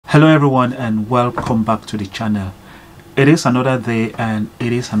Hello everyone and welcome back to the channel. It is another day and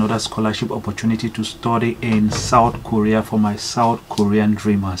it is another scholarship opportunity to study in South Korea for my South Korean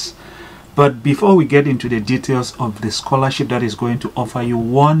dreamers. But before we get into the details of the scholarship that is going to offer you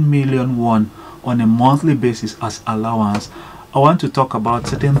 1 million won on a monthly basis as allowance, I want to talk about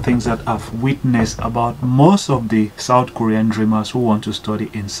certain things that I've witnessed about most of the South Korean dreamers who want to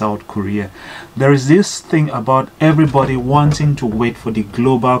study in South Korea. There is this thing about everybody wanting to wait for the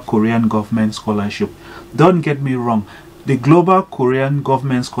Global Korean Government Scholarship. Don't get me wrong, the Global Korean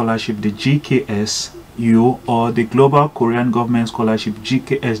Government Scholarship, the GKSU, or the Global Korean Government Scholarship,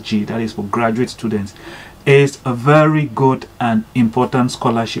 GKSG, that is for graduate students, is a very good and important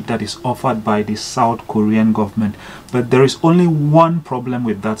scholarship that is offered by the South Korean government. But there is only one problem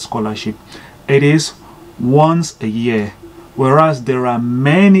with that scholarship. It is once a year, whereas there are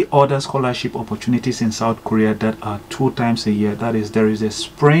many other scholarship opportunities in South Korea that are 2 times a year. That is, there is the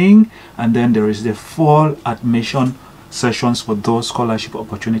spring and then there is the fall admission sessions for those scholarship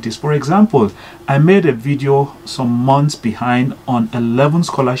opportunities. For example, I made a video some months behind on 11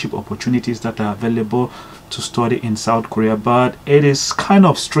 scholarship opportunities that are available to study in South Korea, but it is kind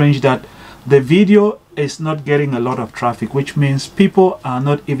of strange that the video is not getting a lot of traffic, which means people are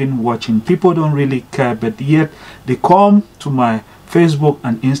not even watching. People don't really care, but yet they come to my Facebook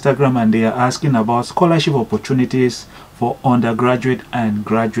and Instagram and they are asking about scholarship opportunities for undergraduate and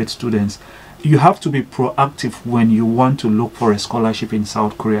graduate students. You have to be proactive when you want to look for a scholarship in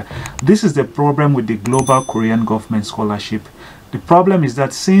South Korea. This is the problem with the Global Korean Government Scholarship. The problem is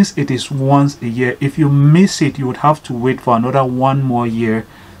that since it is once a year, if you miss it, you would have to wait for another 1 more year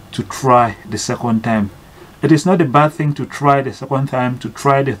to try the second time. It is not a bad thing to try the second time, to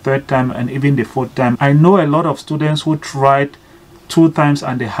try the third time, and even the 4th time. I know a lot of students who tried 2 times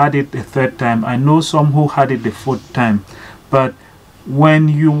and they had it the 3rd time. I know some who had it the 4th time. But when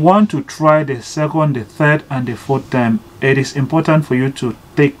you want to try the 2nd, the 3rd, and the 4th time, it is important for you to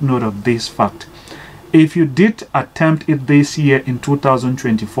take note of this fact. If you did attempt it this year in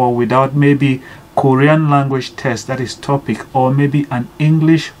 2024 without maybe Korean language test, that is TOPIK, or maybe an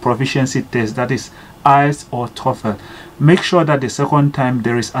English proficiency test, that is IELTS or TOEFL, make sure that the second time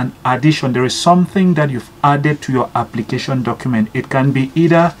there is an addition, there is something that you've added to your application document. It can be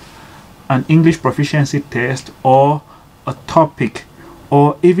either an English proficiency test or a TOPIK,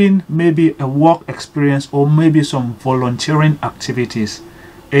 or even maybe a work experience, or maybe some volunteering activities.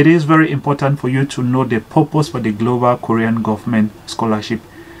 It is very important for you to know the purpose for the Global Korean Government Scholarship.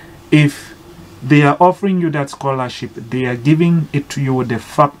 If they are offering you that scholarship, they are giving it to you with the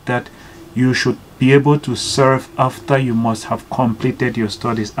fact that you should be able to serve after you must have completed your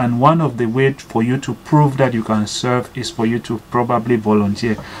studies. And one of the ways for you to prove that you can serve is for you to probably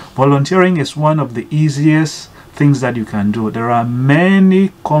volunteer. Volunteering is one of the easiest things that you can do. There are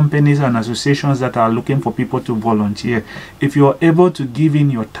many companies and associations that are looking for people to volunteer. If you are able to give in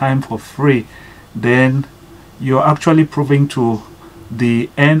your time for free, then you're actually proving to the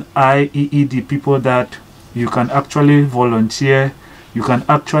NIEED people that you can actually volunteer. You can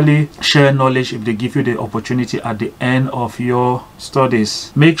actually share knowledge if they give you the opportunity at the end of your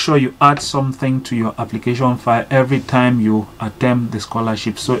studies. Make sure you add something to your application file every time you attempt the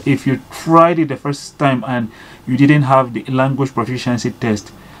scholarship. So if you tried it the first time and you didn't have the language proficiency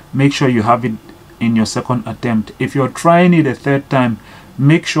test, make sure you have it in your second attempt. If you're trying it the 3rd time,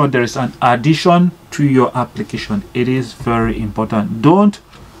 make sure there is an addition to your application. It is very important. Don't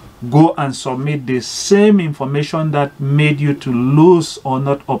go and submit the same information that made you to lose or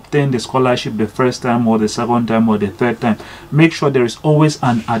not obtain the scholarship the first time or the second time or the 3rd time. Make sure there is always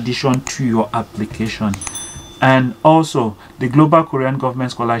an addition to your application. And also, the Global Korean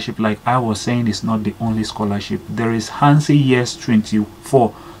Government Scholarship, like I was saying, is not the only scholarship. There is Hansi Years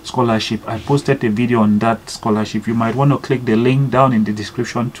 24 scholarship. I posted a video on that scholarship. You might want to click the link down in the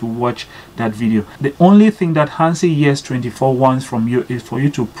description to watch that video. The only thing that Hansi Years 24 wants from you is for you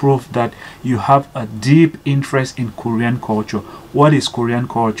to prove that you have a deep interest in Korean culture. What is Korean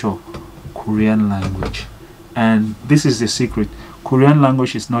culture? Korean language. And this is the secret. Korean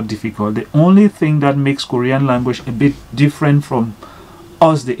language is not difficult. The only thing that makes Korean language a bit different from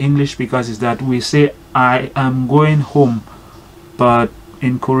us, the English speakers, is that we say I am going home, but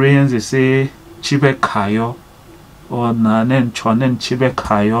in Koreans they say 집에 가요 or 나는 저는 집에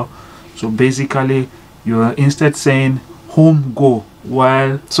가요. So basically you are instead saying home go.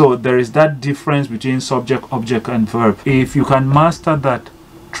 So there is that difference between subject, object and verb. If you can master that,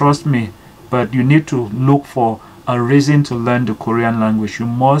 trust me, but you need to look for a reason to learn the Korean language. You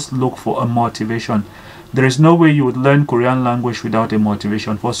must look for a motivation. There is no way you would learn Korean language without a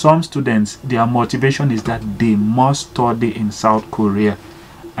motivation. For some students, their motivation is that they must study in South Korea.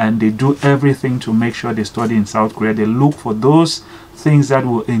 and they do everything to make sure they study in South Korea. They look for those things that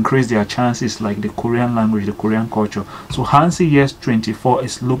will increase their chances, like the Korean language, the Korean culture. So Hansi Yes 24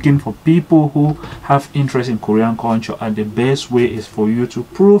 is looking for people who have interest in Korean culture, and the best way is for you to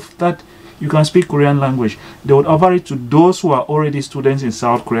prove that you can speak Korean language. They would offer it to those who are already students in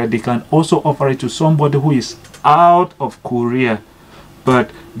South Korea. They can also offer it to somebody who is out of Korea. But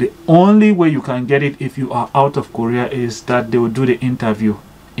the only way you can get it if you are out of Korea is that they will do the interview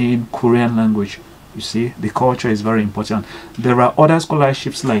in Korean language. You see, the culture is very important. There are other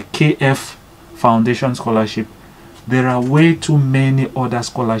scholarships like KF Foundation Scholarship. There are way too many other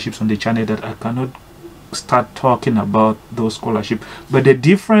scholarships on the channel that I cannot start talking about those scholarships. But the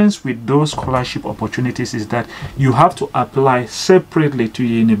difference with those scholarship opportunities is that you have to apply separately to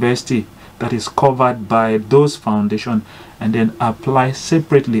your university that is covered by those foundations, and then apply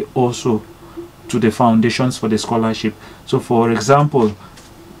separately also to the foundations for the scholarship. So for example,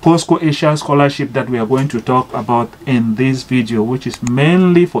 POSCO Asia Scholarship that we are going to talk about in this video, which is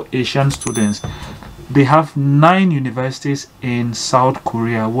mainly for Asian students, they have 9 universities in South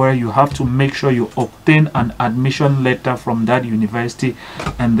Korea where you have to make sure you obtain an admission letter from that university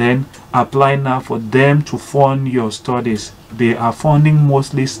and then apply now for them to fund your studies. They are funding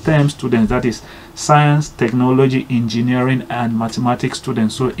mostly STEM students, that is science, technology, engineering and mathematics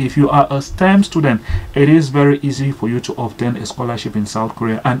students. So if you are a STEM student, it is very easy for you to obtain a scholarship in South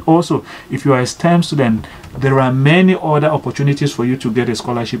Korea. And also, if you are a STEM student, there are many other opportunities for you to get a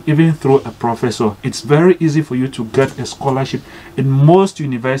scholarship, even through a professor. It's very easy for you to get a scholarship in most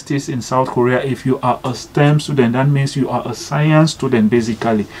universities in South Korea. If you are a STEM student, that means you are a science student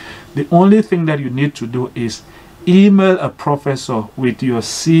basically. The only thing that you need to do is email a professor with your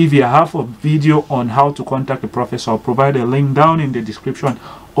CV. I have a video on how to contact a professor. I'll provide a link down in the description.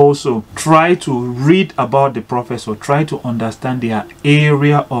 Also, try to read about the professor, try to understand their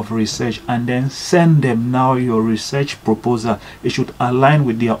area of research, and then send them now your research proposal. It should align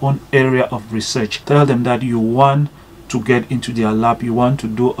with their own area of research. Tell them that you want to get into their lab, you want to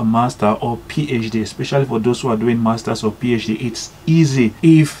do a master or PhD, especially for those who are doing masters or PhD. It's easy.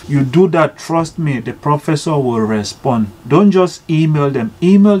 If you do that, trust me, the professor will respond. Don't just email them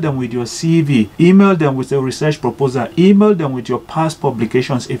with your CV, email them with a research proposal, email them with your past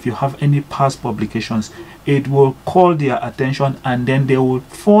publications. If you have any past publications, it will call their attention, and then they will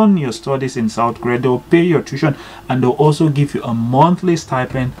fund your studies in South Korea. They will pay your tuition, and they'll also give you a monthly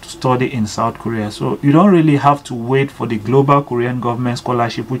stipend to study in South Korea. So you don't really have to wait for the Global Korean Government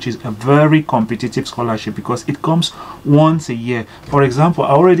Scholarship, which is a very competitive scholarship because it comes once a year. For example, I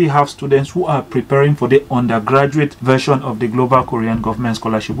already have students who are preparing for the undergraduate version of the Global Korean Government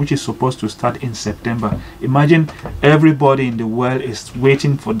Scholarship, which is supposed to start in September. Imagine everybody in the world is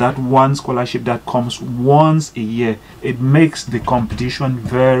waiting for that one scholarship that comes once a year. It makes the competition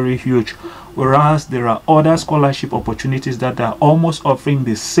very huge. Whereas there are other scholarship opportunities that are almost offering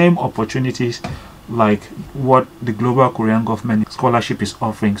the same opportunities like what the Global Korean Government Scholarship is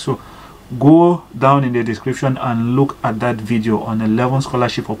offering. So go down in the description and look at that video on 11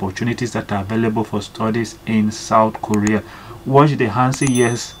 scholarship opportunities that are available for studies in South Korea. Watch the Hansi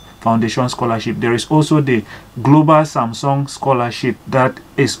Yes Foundation Scholarship. There is also the Global Samsung Scholarship that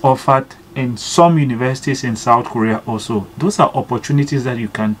is offered in some universities in South Korea also. Those are opportunities that you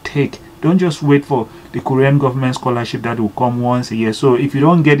can take. Don't just wait for the Korean government scholarship that will come once a year. So if you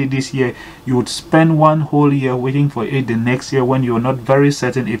don't get it this year, you would spend one whole year waiting for it the next year when you're not very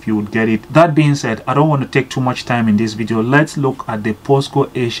certain if you would get it. That being said, I don't want to take too much time in this video. Let's look at the POSCO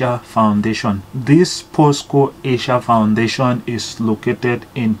Asia Foundation. This POSCO Asia Foundation is located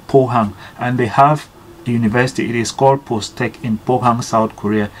in Pohang, and they have a university. It is called postech in Pohang, South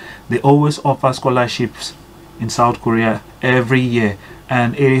Korea. They always offer scholarships in South Korea every year,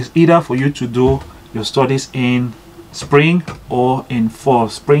 and it is either for you to do your studies in spring or in fall.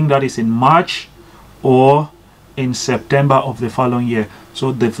 Spring, that is in March, or in September of the following year.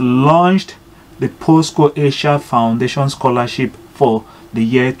 So they've launched the POSCO Asia Foundation Scholarship for the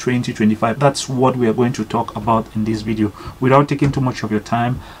year 2025. That's what we are going to talk about in this video. Without taking too much of your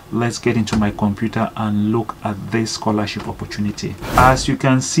time, let's get into my computer and look at this scholarship opportunity. As you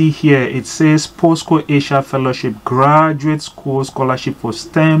can see here, it says POSCO Asia Fellowship Graduate School Scholarship for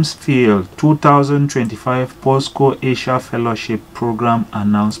STEMs Field 2025 POSCO Asia Fellowship Program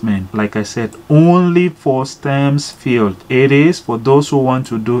announcement. Like I said, only for STEMs Field. It is for those who want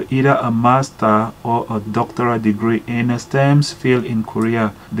to do either a master or a doctoral degree in a STEMs field in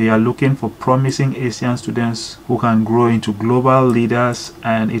Korea. They are looking for promising Asian students who can grow into global leaders,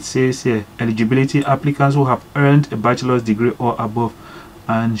 and it says here eligibility: applicants who have earned a bachelor's degree or above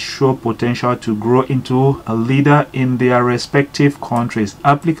and show potential to grow into a leader in their respective countries.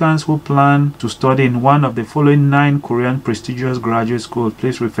 Applicants who plan to study in one of the following 9 Korean prestigious graduate schools,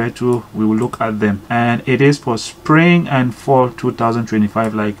 please refer to, we will look at them. And it is for spring and fall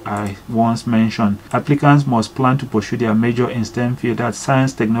 2025, like I once mentioned. Applicants must plan to pursue their major in STEM field, that's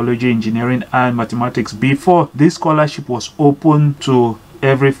science, technology, engineering, and mathematics. Before, this scholarship was open to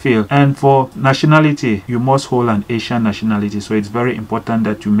every field. And for nationality, you must hold an Asian nationality, so it's very important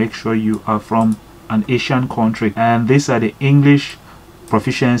that you make sure you are from an Asian country. And these are the English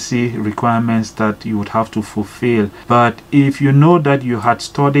proficiency requirements that you would have to fulfill. But if you know that you had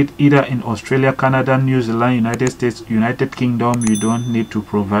studied either in Australia, Canada, New Zealand, United States, United Kingdom, you don't need to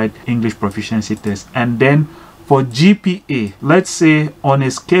provide English proficiency test. And then for GPA, let's say on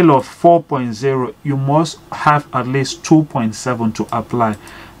a scale of 4.0, you must have at least 2.7 to apply.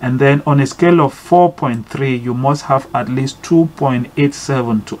 And then on a scale of 4.3, you must have at least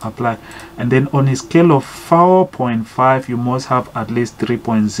 2.87 to apply. And then on a scale of 4.5, you must have at least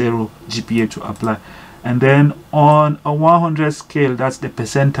 3.0 GPA to apply. And then on a 100 scale, that's the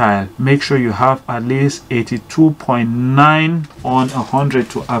percentile, make sure you have at least 82.9 on 100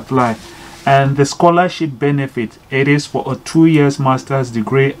 to apply. And the scholarship benefit, it is for a 2 years master's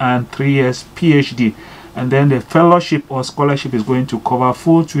degree and 3 years PhD. And then the fellowship or scholarship is going to cover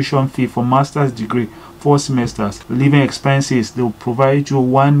full tuition fee for master's degree, 4 semesters. Living expenses, they will provide you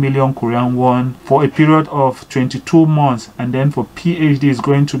 1 million Korean won for a period of 22 months. And then for PhD is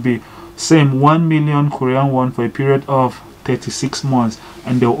going to be same 1 million Korean won for a period of 36 months.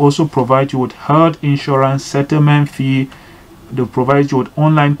 And they'll also provide you with health insurance, settlement fee. They'll provide you with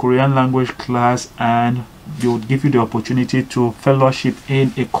online Korean language class, and they will give you the opportunity to fellowship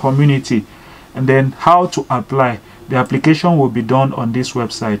in a community. And then how to apply. The application will be done on this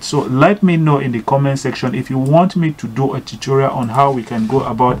website. So let me know in the comment section if you want me to do a tutorial on how we can go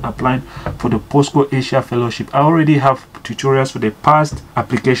about applying for the POSCO Asia Fellowship. I already have tutorials for the past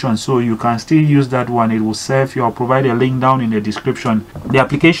application, so you can still use that one. It will serve you. I'll provide a link down in the description. The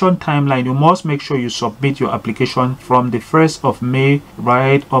application timeline, you must make sure you submit your application from the 1st of May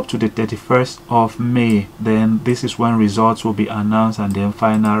right up to the 31st of May. Then this is when results will be announced, and then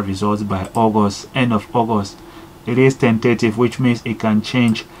final results by August, end of August. It is tentative, which means it can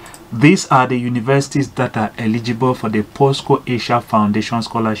change. These are the universities that are eligible for the POSCO Asia Foundation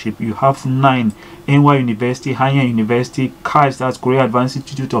Scholarship. You have 9: NY University, Hanyang University, KAIST, that's Korea Advanced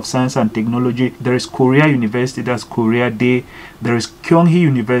Institute of Science and Technology. There is Korea University, that's Korea Day. There is Kyunghee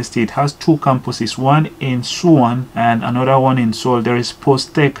University. It has 2 campuses, one in Suwon and another one in Seoul. There is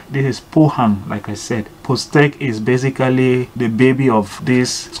postech. This is Pohang, like I said. Postech is basically the baby of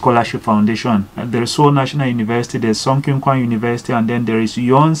this scholarship foundation. And there is Seoul National University, there's Sungkyunkwan University, and then there is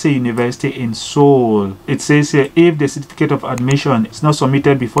Yonsei University in Seoul. It says here, if the certificate of admission is not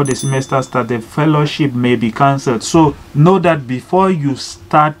submitted before the semester starts, the fellowship may be cancelled. So know that before you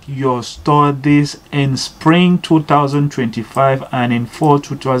start your studies in spring 2025 and in fall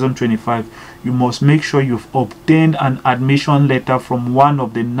 2025, you must make sure you've obtained an admission letter from one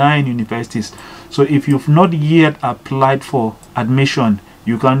of the 9 universities. So if you've not yet applied for admission,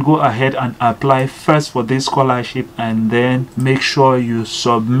 you can go ahead and apply first for this scholarship, and then make sure you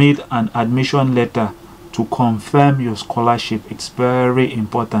submit an admission letter to confirm your scholarship. It's very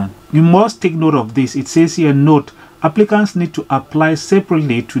important. You must take note of this. It says here, note, applicants need to apply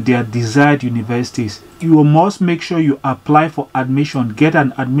separately to their desired universities. You must make sure you apply for admission, get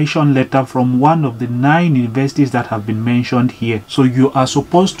an admission letter from one of the 9 universities that have been mentioned here. So you are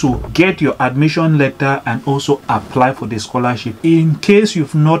supposed to get your admission letter and also apply for the scholarship. In case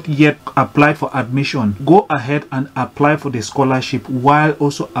you've not yet applied for admission, go ahead and apply for the scholarship while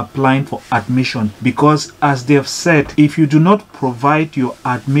also applying for admission, because as they've said, if you do not provide your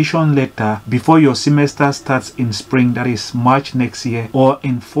admission letter before your semester starts in spring, that is March next year, or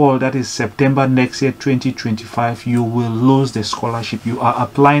in fall, that is September next year, 2025, you will lose the scholarship. You are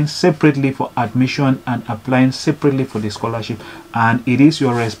applying separately for admission and applying separately for the scholarship, and it is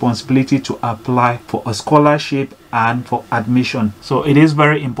your responsibility to apply for a scholarship and for admission. So it is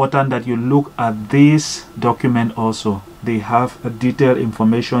very important that you look at this document also. They have a detailed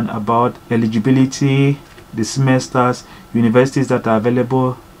information about eligibility, the semesters, universities that are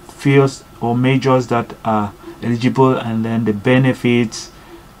available, fields or majors that are eligible, and then the benefits,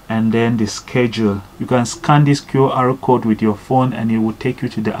 and then the schedule. You can scan this QR code with your phone and it will take you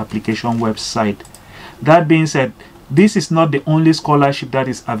to the application website. That being said, this is not the only scholarship that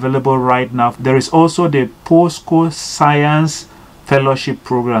is available right now. There is also the POSCO Science Fellowship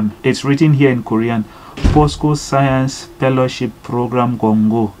Program. It's written here in Korean, POSCO Science Fellowship Program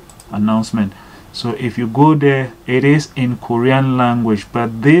Gongo announcement. So if you go there, it is in Korean language,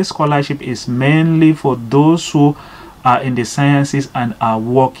 but this scholarship is mainly for those who are in the sciences and are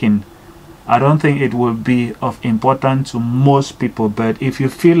working. I don't think it will be of importance to most people, but if you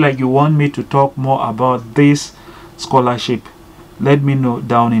feel like you want me to talk more about this scholarship, let me know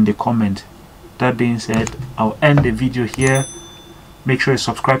down in the comment. That being said, I'll end the video here. Make sure you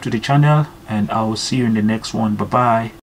subscribe to the channel, and I will see you in the next one. Bye bye.